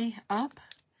butterfly up?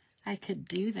 I could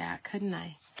do that, couldn't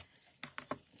I?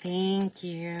 Thank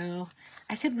you.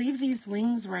 I could leave these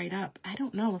wings right up. I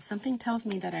don't know. Something tells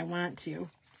me that I want to.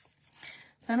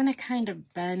 So I'm going to kind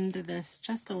of bend this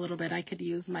just a little bit. I could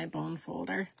use my bone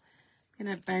folder. I'm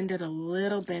going to bend it a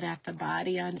little bit at the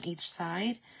body on each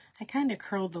side. I kind of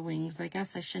curled the wings. I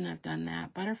guess I shouldn't have done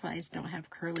that. Butterflies don't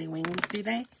have curly wings, do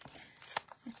they?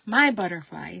 My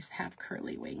butterflies have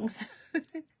curly wings.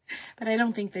 But I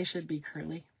don't think they should be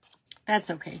curly.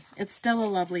 That's okay. It's still a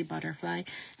lovely butterfly.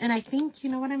 And I think, you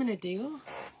know what I'm going to do?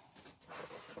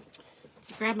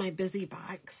 Let's grab my busy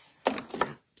box.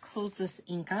 Close this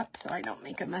ink up so I don't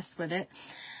make a mess with it.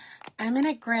 I'm going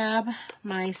to grab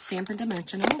my Stampin'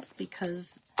 Dimensionals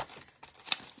because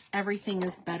everything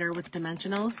is better with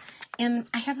dimensionals. And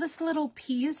I have this little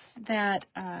piece that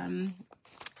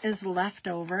is left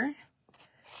over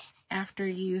after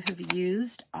you have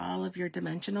used all of your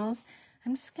dimensionals.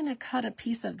 I'm just going to cut a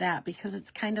piece of that because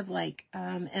it's kind of like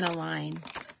in a line,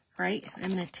 right?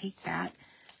 I'm going to take that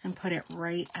and put it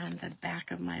right on the back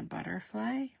of my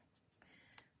butterfly,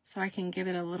 so I can give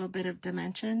it a little bit of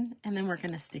dimension, and then we're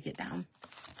going to stick it down.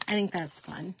 I think that's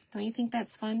fun. Don't you think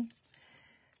that's fun?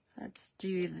 Let's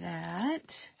do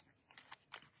that.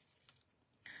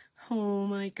 Oh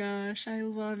my gosh, I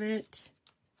love it.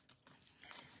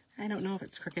 I don't know if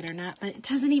it's crooked or not, but it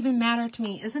doesn't even matter to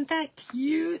me. Isn't that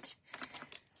cute?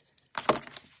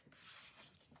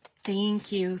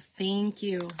 Thank you, thank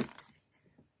you.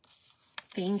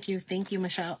 Thank you,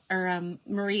 Michelle, or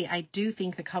Marie. I do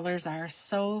think the colors are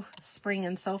so spring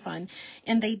and so fun,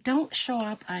 and they don't show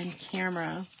up on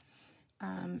camera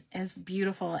as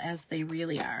beautiful as they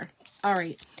really are. All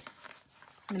right,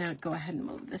 I'm gonna go ahead and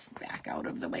move this back out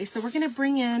of the way. So we're gonna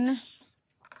bring in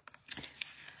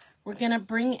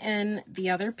the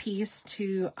other piece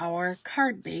to our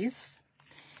card base,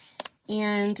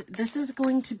 and this is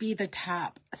going to be the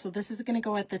top. So this is going to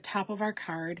go at the top of our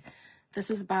card. This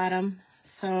is bottom.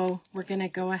 So we're going to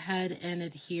go ahead and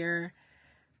adhere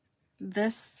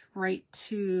this right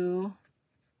to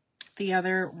the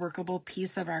other workable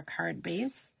piece of our card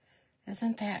base.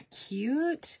 Isn't that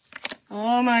cute?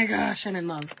 Oh my gosh, I'm in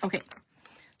love. Okay,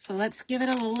 so let's give it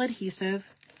a little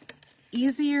adhesive.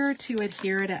 easier to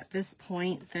adhere it at this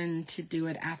point than to do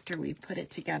it after we put it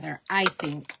together, I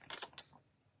think.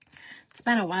 It's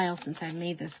been a while since I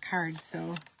made this card,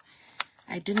 so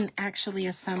I didn't actually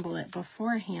assemble it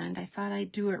beforehand. I thought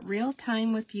I'd do it real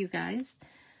time with you guys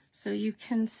so you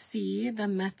can see the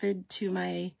method to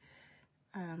my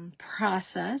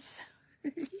process.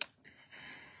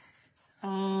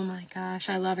 Oh my gosh,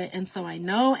 I love it. And so I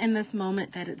know in this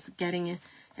moment that it's getting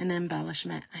an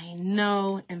embellishment. I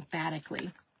know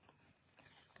emphatically.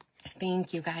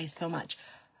 Thank you guys so much.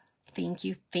 Thank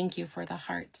you for the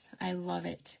hearts. I love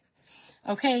it.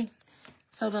 Okay,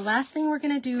 so the last thing we're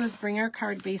going to do is bring our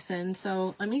card base in.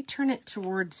 So let me turn it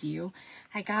towards you.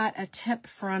 I got a tip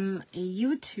from a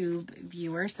YouTube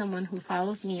viewer, someone who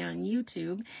follows me on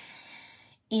YouTube,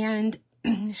 and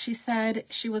she said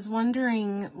she was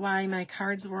wondering why my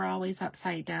cards were always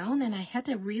upside down, and I had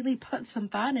to really put some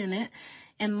thought in it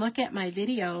and look at my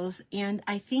videos. And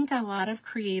I think a lot of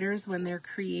creators, when they're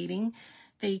creating,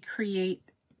 they create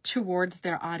towards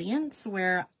their audience,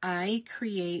 where I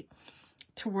create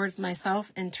towards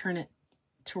myself and turn it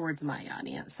towards my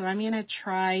audience. So I'm going to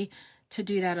try to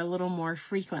do that a little more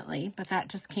frequently, but that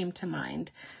just came to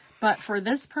mind. But for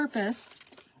this purpose,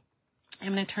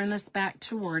 I'm going to turn this back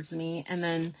towards me, and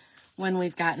then when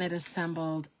we've gotten it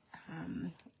assembled,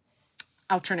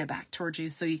 I'll turn it back towards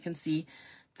you so you can see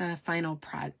the final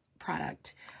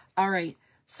product. All right,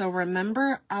 so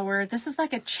remember this is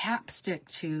like a chapstick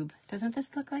tube. Doesn't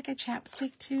this look like a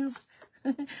chapstick tube?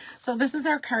 So this is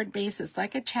our card base. It's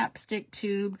like a chapstick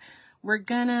tube. We're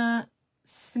going to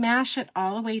smash it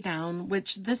all the way down,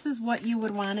 which this is what you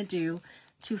would want to do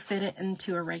to fit it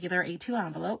into a regular A2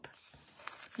 envelope.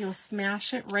 You'll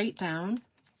smash it right down.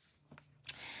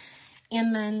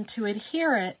 And then to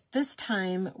adhere it, this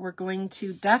time we're going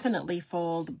to definitely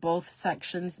fold both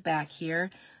sections back here.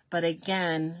 But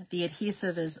again, the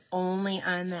adhesive is only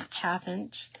on that 1/2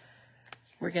 inch.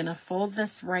 We're going to fold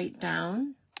this right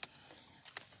down.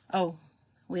 Oh,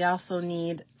 we also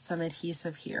need some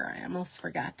adhesive here. I almost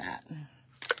forgot that.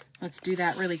 Let's do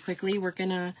that really quickly. We're going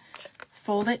to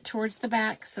fold it towards the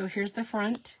back. So here's the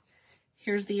front.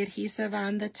 Here's the adhesive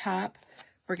on the top.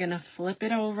 We're going to flip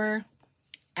it over,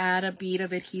 add a bead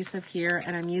of adhesive here,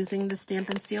 and I'm using the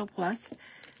Stampin' Seal Plus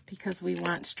because we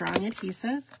want strong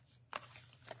adhesive.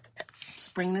 Let's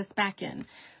bring this back in.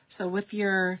 So with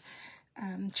your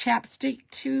chapstick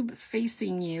tube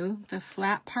facing you, the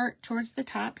flat part towards the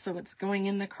top, so it's going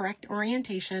in the correct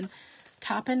orientation,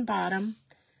 top and bottom.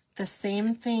 The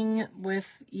same thing with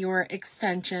your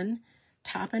extension,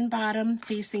 top and bottom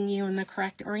facing you in the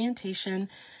correct orientation.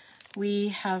 We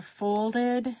have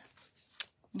folded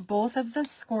both of the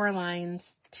score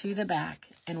lines to the back,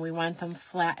 and we want them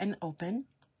flat and open.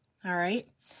 All right.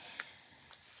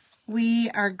 We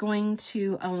are going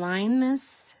to align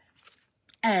this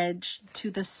edge to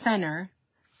the center.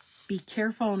 Be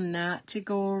careful not to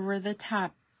go over the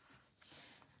top,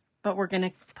 but we're going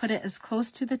to put it as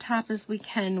close to the top as we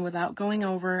can without going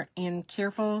over, and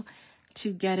careful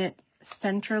to get it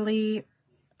centrally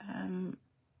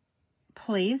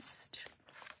placed.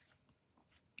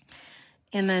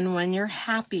 And then when you're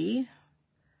happy,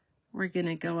 we're going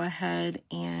to go ahead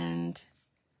and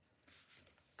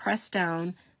press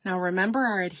down. Now remember,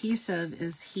 our adhesive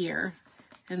is here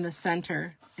in the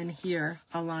center and here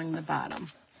along the bottom.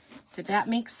 Did that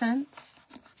make sense?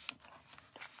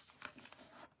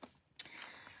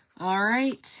 All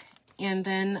right, and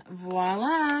then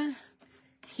voila,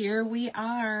 here we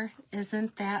are.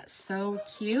 Isn't that so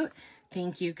cute?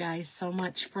 Thank you guys so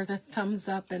much for the thumbs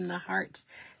up and the hearts.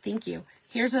 Thank you.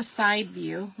 Here's a side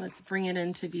view. Let's bring it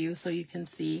into view so you can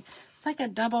see. It's like a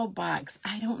double box.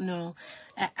 I don't know.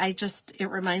 It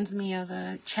reminds me of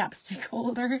a chapstick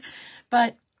holder.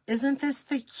 But isn't this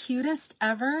the cutest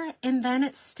ever? And then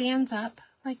it stands up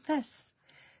like this.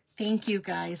 Thank you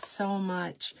guys so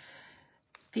much.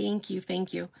 Thank you,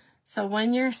 thank you. So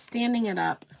when you're standing it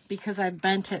up, because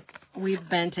we've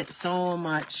bent it so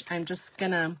much, I'm just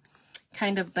gonna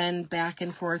kind of bend back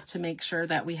and forth to make sure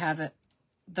that we have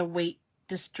the weight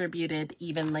distributed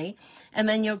evenly. And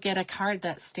then you'll get a card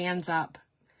that stands up.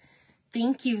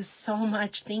 Thank you so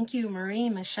much. Thank you, Marie,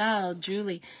 Michelle,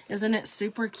 Julie. Isn't it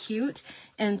super cute?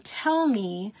 And tell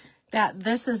me that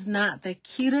this is not the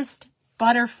cutest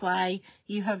butterfly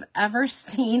you have ever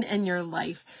seen in your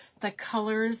life. The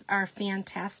colors are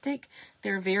fantastic.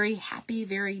 They're very happy,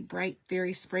 very bright,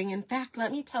 very spring. In fact,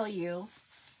 let me tell you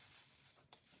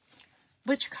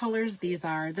which colors these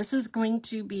are. This is going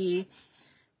to be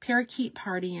Parakeet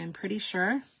Party, I'm pretty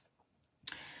sure.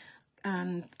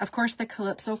 Of course, the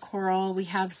Calypso Coral. We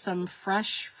have some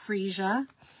fresh freesia.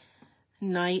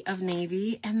 Night of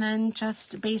Navy, and then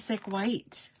just basic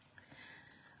white.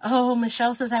 Oh,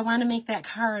 Michelle says, I want to make that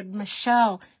card.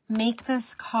 Michelle, make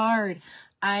this card.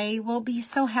 I will be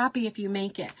so happy if you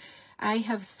make it. I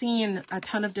have seen a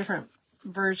ton of different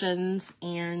versions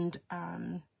and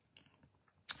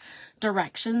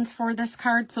directions for this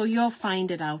card, so you'll find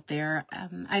it out there.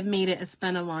 I've made it. It's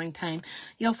been a long time.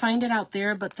 You'll find it out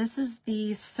there, but this is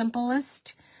the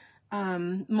simplest,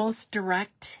 most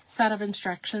direct set of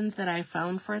instructions that I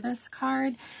found for this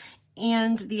card.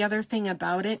 And the other thing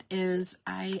about it is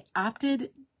I opted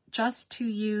just to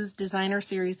use designer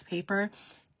series paper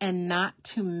and not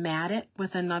to mat it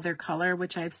with another color,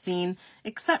 which I've seen,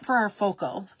 except for our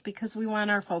focal, because we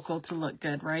want our focal to look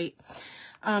good, right?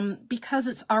 Because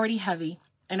it's already heavy.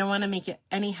 I don't want to make it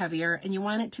any heavier, and you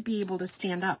want it to be able to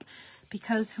stand up,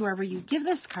 because whoever you give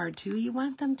this card to, you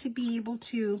want them to be able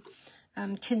to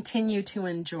continue to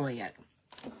enjoy it.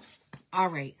 All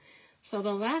right. So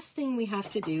the last thing we have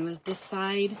to do is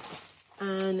decide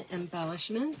on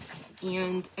embellishments.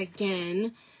 And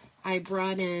again, I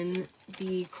brought in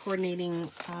the coordinating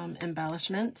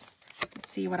embellishments. Let's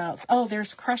see what else. Oh,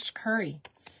 there's crushed curry.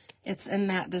 It's in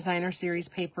that designer series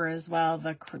paper as well,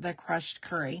 the crushed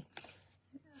curry.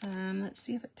 Let's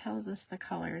see if it tells us the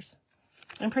colors.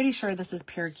 I'm pretty sure this is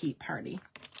Parakeet Party.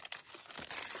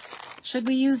 Should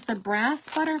we use the brass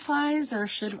butterflies, or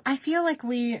should, I feel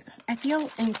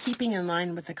in keeping in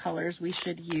line with the colors, we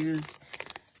should use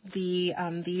the,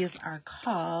 these are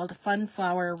called Fun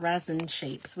Flower Resin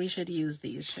shapes. We should use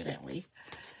these, shouldn't we?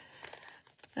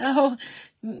 Oh,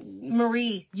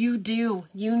 Marie, you do.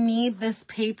 You need this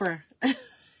paper.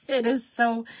 It is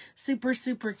so super,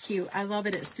 super cute. I love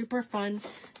it. It's super fun.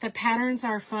 The patterns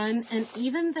are fun, and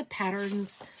even the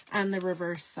patterns on the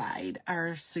reverse side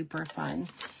are super fun.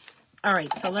 All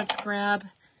right, so let's grab,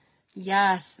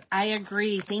 yes, I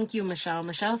agree. Thank you, Michelle.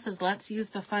 Michelle says, let's use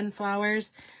the Fun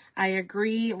Flowers. I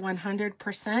agree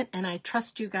 100%, and I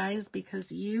trust you guys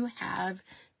because you have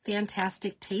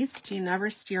fantastic taste. You never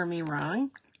steer me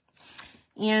wrong.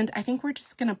 And I think we're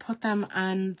just going to put them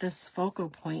on this focal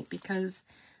point because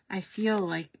I feel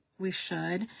like we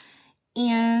should.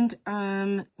 And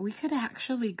we could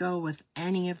actually go with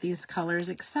any of these colors,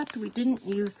 except we didn't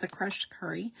use the crushed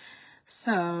curry.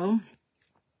 So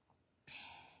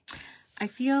I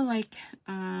feel like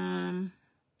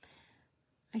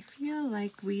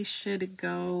we should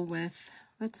go with,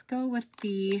 let's go with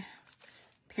the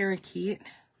parakeet.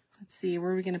 Let's see,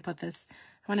 where are we going to put this?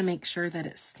 I want to make sure that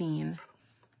it's seen.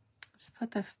 Let's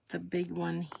put the big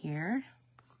one here.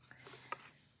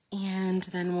 And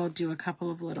then we'll do a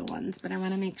couple of little ones, but I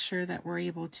want to make sure that we're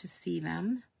able to see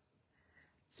them.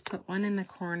 Let's put one in the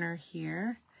corner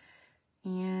here.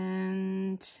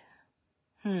 And,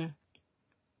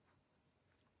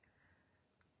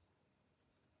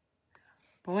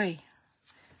 boy,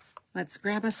 let's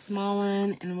grab a small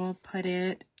one and we'll put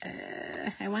it,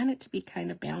 I want it to be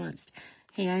kind of balanced.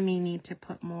 Hey, I may need to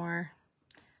put more.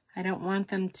 I don't want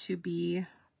them to be,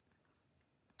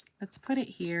 let's put it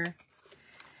here.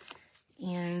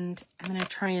 And I'm going to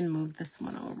try and move this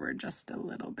one over just a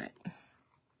little bit.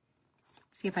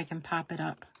 See if I can pop it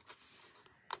up.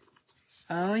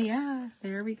 Oh yeah,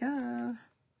 there we go.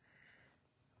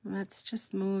 Let's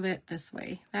just move it this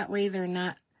way. That way they're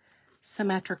not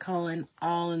symmetrical and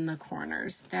all in the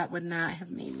corners. That would not have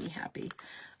made me happy.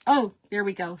 Oh, there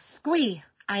we go. Squee.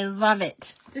 I love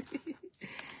it.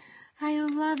 I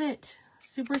love it.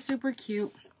 Super, super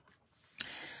cute.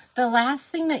 The last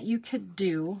thing that you could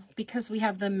do, because we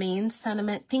have the main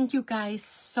sentiment, thank you guys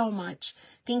so much.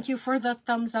 Thank you for the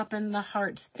thumbs up and the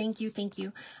hearts. Thank you, thank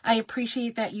you. I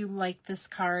appreciate that you like this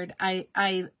card.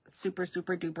 I super,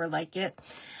 super duper like it.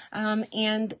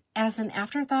 And as an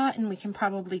afterthought, and we can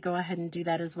probably go ahead and do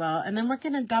that as well. And then we're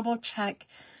going to double check.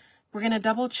 We're going to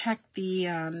double check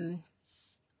the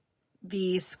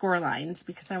score lines,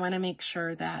 because I want to make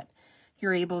sure that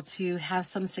you're able to have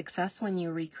some success when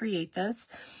you recreate this.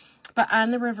 But on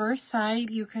the reverse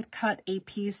side, you could cut a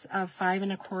piece of 5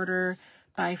 1/4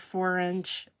 by 4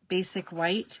 inch basic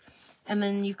white, and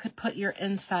then you could put your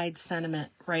inside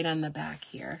sentiment right on the back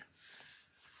here.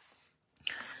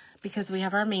 Because we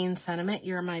have our main sentiment,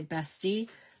 you're my bestie,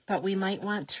 but we might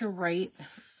want to write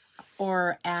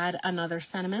or add another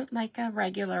sentiment like a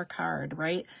regular card,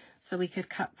 right? So we could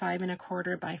cut 5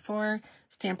 1/4 by 4,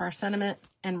 stamp our sentiment,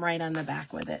 and write on the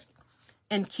back with it.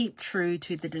 And keep true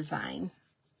to the design.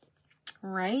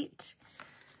 Right?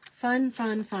 Fun,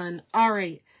 fun, fun. All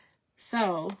right.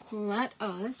 So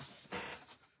let's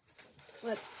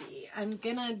see. I'm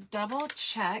going to double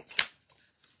check.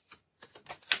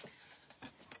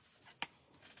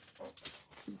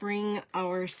 Let's bring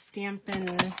our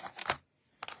Stampin'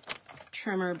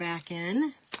 trimmer back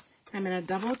in. I'm going to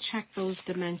double check those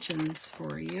dimensions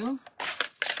for you.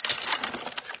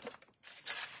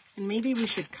 And maybe we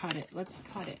should cut it. Let's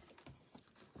cut it.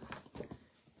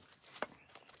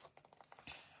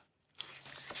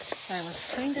 So I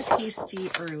was kind of hasty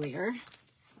earlier.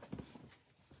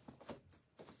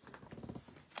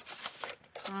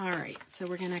 All right, so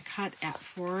we're going to cut at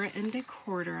 4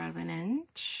 1/4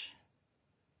 inches.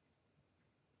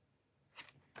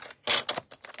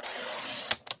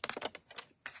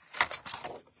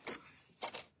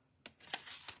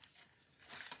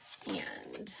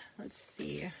 And let's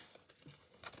see.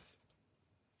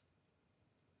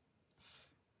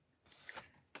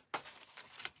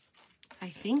 I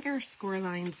think our score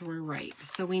lines were right.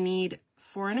 So we need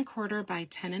 4 1/4 by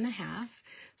 10 1/2.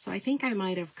 So I think I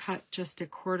might have cut just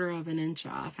 1/4 inch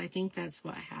off. I think that's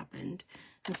what happened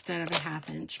instead of a 1/2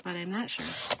 inch, but I'm not sure.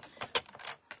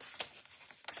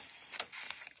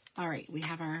 All right, we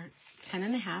have our 10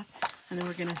 1/2, and then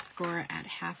we're going to score at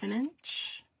 1/2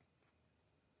 inch.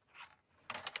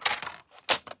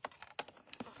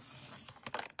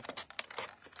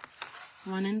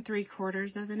 One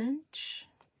 3/4 inch.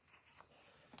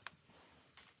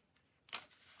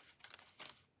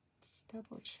 Let's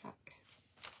double check.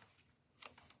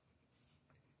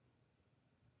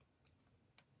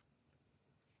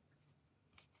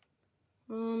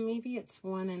 Maybe it's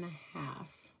 1 1/2.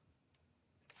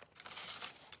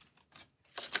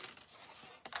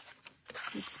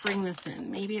 Let's bring this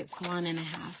in. Maybe it's 1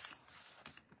 1/2.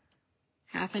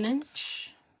 1/2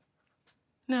 inch.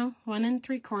 No, 1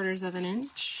 3/4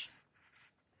 inch.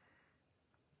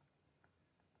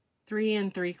 3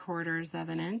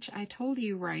 3/4 inch. I told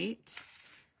you right.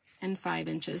 And 5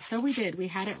 inches. So we did. We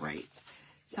had it right.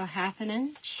 So 1/2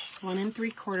 inch, 1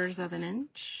 3/4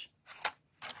 inch.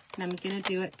 And I'm going to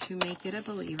do it to make it a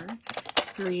believer.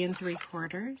 3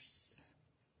 3/4.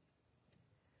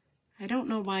 I don't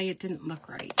know why it didn't look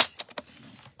right.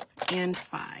 And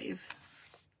 5.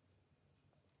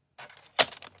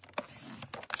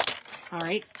 All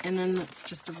right, and then let's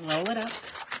just roll it up.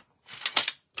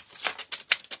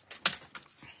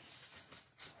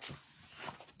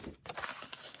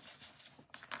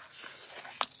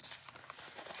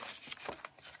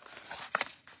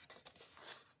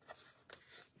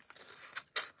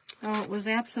 Oh, it was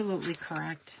absolutely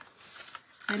correct.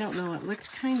 I don't know, it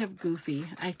looked kind of goofy.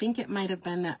 I think it might have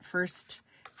been that first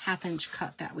 1/2 inch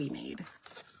cut that we made.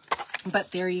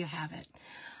 But there you have it.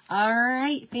 All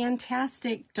right,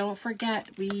 fantastic. Don't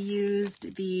forget, we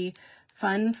used the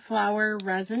Fun Flower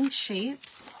Resin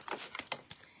shapes.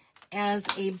 As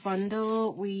a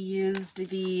bundle, we used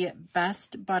the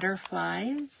Best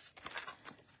Butterflies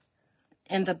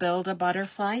and the Build a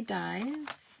Butterfly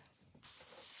dies.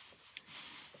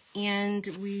 And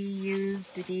we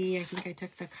used I think I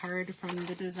took the card from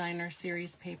the designer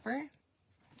series paper.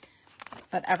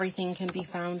 But everything can be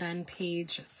found on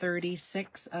page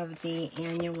 36 of the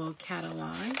annual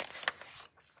catalog.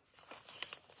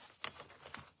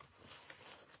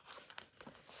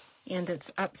 And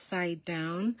it's upside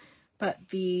down. But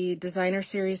the designer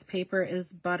series paper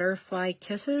is Butterfly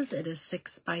Kisses. It is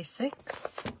 6 by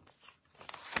 6.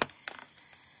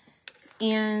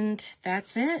 And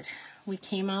that's it. We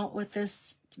came out with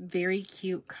this very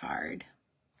cute card.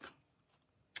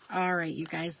 All right, you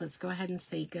guys, let's go ahead and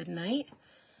say good night.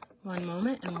 One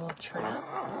moment and we'll turn up.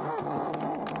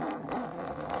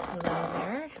 Hello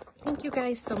there. Thank you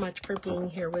guys so much for being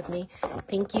here with me.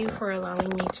 Thank you for allowing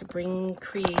me to bring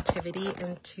creativity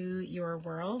into your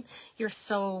world. You're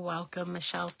so welcome,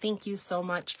 Michelle. Thank you so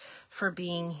much for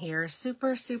being here.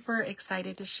 Super, super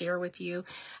excited to share with you.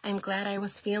 I'm glad I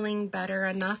was feeling better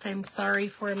enough. I'm sorry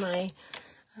for my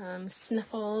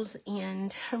sniffles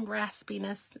and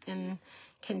raspiness and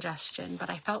congestion, but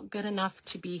I felt good enough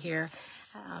to be here.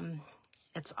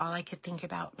 It's all I could think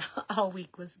about all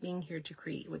week was being here to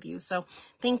create with you. So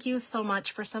thank you so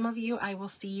much. For some of you, I will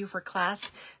see you for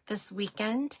class this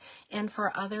weekend. And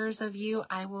for others of you,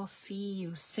 I will see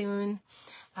you soon.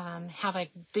 Have a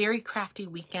very crafty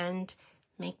weekend.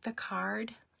 Make the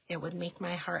card. It would make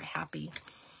my heart happy.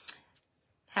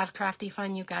 Have crafty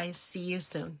fun, you guys. See you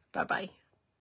soon. Bye-bye.